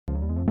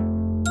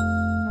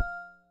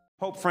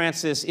Pope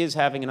Francis is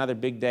having another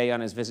big day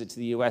on his visit to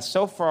the U.S.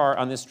 So far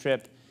on this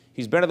trip,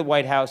 he's been to the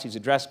White House, he's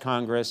addressed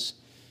Congress.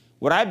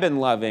 What I've been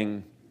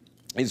loving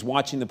is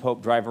watching the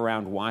Pope drive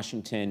around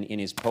Washington in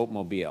his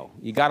Popemobile.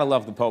 You gotta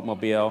love the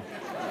Popemobile.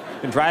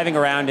 Been driving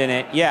around in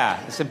it.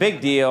 Yeah, it's a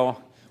big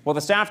deal. Well,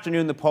 this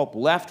afternoon, the Pope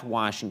left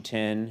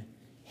Washington,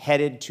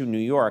 headed to New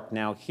York.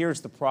 Now,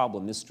 here's the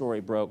problem. This story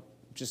broke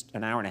just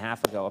an hour and a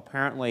half ago.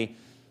 Apparently,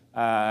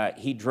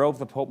 he drove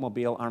the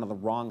Popemobile onto the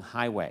wrong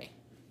highway.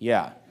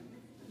 Yeah.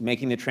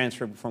 Making the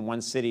transfer from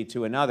one city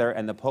to another,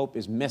 and the Pope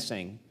is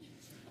missing.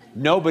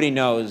 Nobody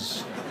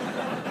knows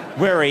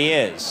where he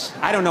is.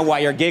 I don't know why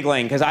you're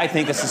giggling, because I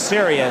think this is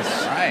serious.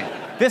 Right.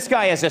 This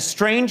guy is a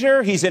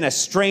stranger. He's in a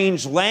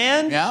strange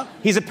land. Yeah.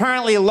 He's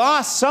apparently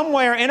lost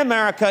somewhere in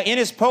America in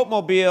his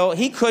Popemobile.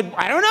 He could,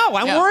 I don't know,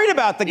 I'm worried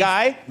about the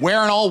guy.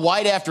 Wearing all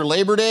white after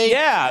Labor Day?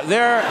 Yeah,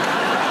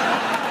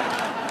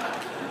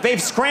 they've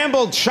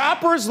scrambled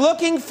choppers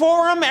looking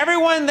for him.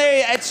 Everyone,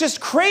 it's just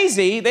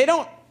crazy. They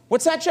don't,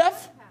 what's that,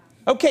 Jeff?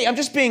 Okay, I'm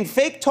just being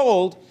fake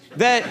told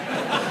that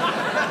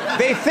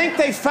they think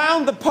they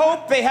found the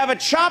Pope. They have a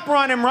chopper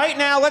on him right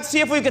now. Let's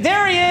see if we can.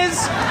 There he is.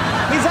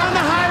 He's on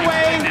the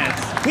highway.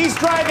 He's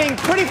driving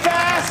pretty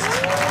fast.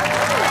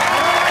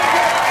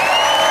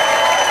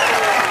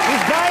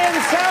 He's by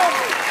himself.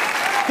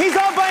 He's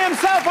all by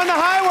himself on the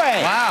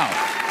highway. Wow.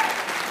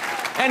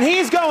 And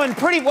he's going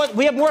pretty. What?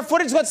 We have more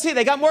footage. Let's see.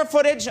 They got more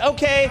footage.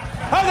 Okay.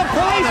 Oh, the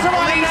police are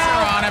on him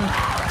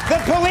now. The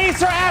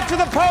police are after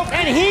the Pope,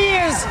 and he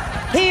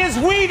is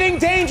weaving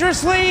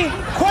dangerously,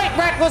 quite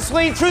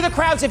recklessly through the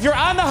crowds. If you're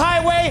on the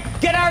highway,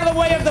 get out of the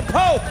way of the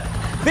Pope.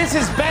 This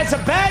is bad. It's a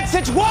bad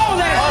situation. Whoa,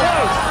 that's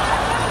close.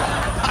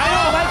 I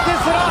don't like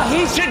this at all.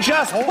 He should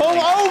just pull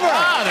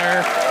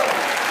over.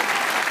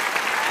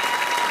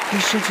 He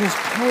should just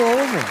pull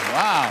over.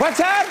 Wow. What's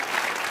that?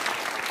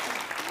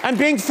 I'm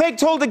being fake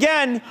told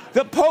again.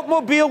 The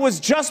Popemobile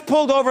was just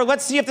pulled over.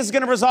 Let's see if this is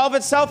going to resolve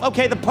itself.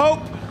 Okay, the Pope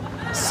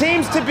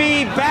seems to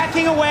be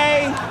backing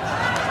away.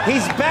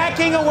 He's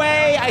backing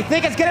away. I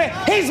think it's gonna...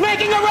 He's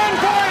making a run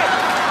for it!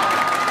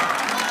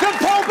 The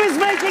Pope is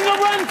making a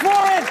run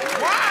for it!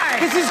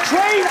 Why? This is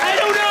crazy. I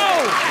don't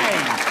know.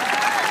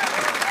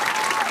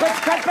 Let's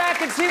cut back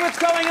and see what's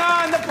going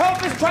on. The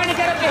Pope is trying to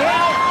get up the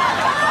hill.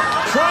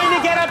 Trying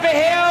to get up a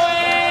hill,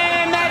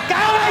 and that...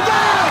 Oh, my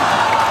God!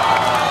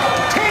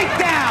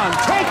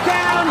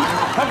 Takedown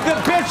of the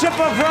Bishop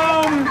of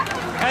Rome.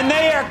 And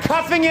they are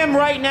cuffing him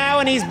right now,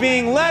 and he's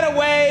being led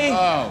away.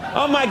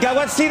 Oh, my God.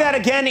 Let's see that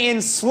again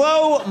in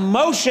slow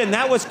motion.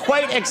 That was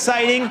quite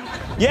exciting.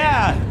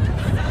 Yeah.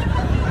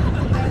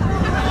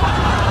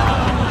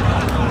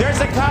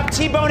 There's a cop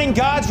T-boning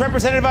God's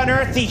representative on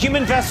earth, the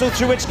human vessel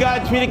through which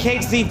God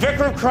communicates the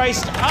vicar of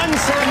Christ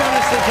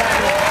unceremoniously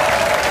captured.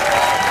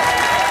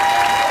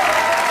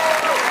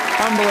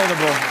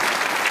 Unbelievable.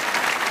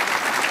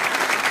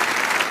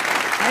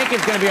 I think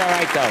it's going to be all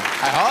right, though.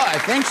 I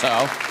think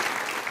so.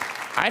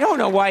 I don't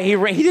know why he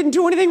didn't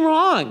do anything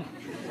wrong.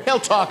 He'll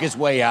talk his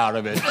way out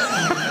of it.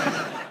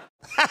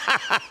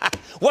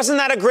 Wasn't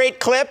that a great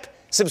clip?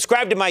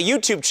 Subscribe to my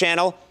YouTube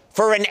channel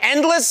for an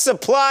endless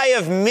supply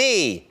of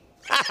me.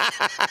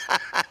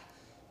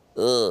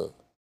 Ugh.